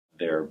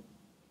they're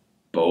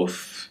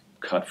both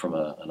cut from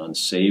an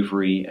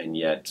unsavory and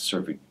yet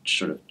sort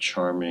of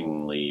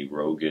charmingly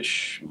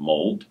roguish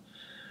mold.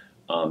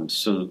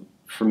 So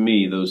for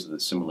me, those are the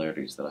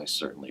similarities that I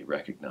certainly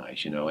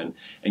recognize. And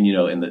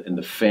in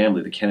the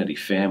family, the Kennedy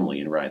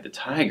family in Ride the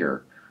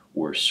Tiger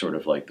were sort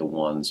of like the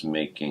ones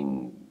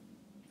making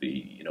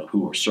who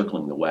were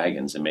circling the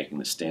wagons and making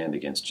the stand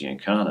against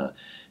Giancana,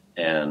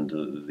 and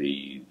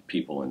the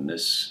people in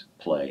this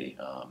play,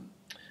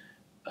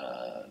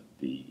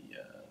 the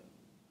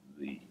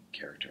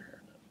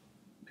character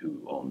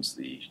who owns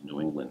the New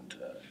England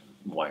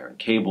wire and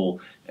cable,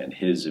 and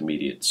his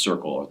immediate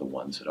circle are the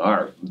ones that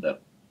are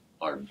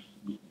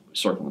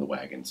circling the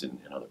wagons and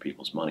other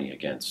people's money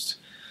against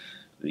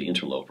the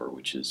interloper,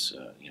 which is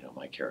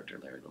my character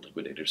Larry the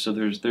Liquidator. So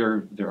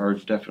there are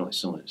definitely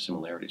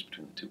similarities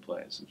between the two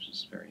plays, which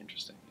is very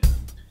interesting.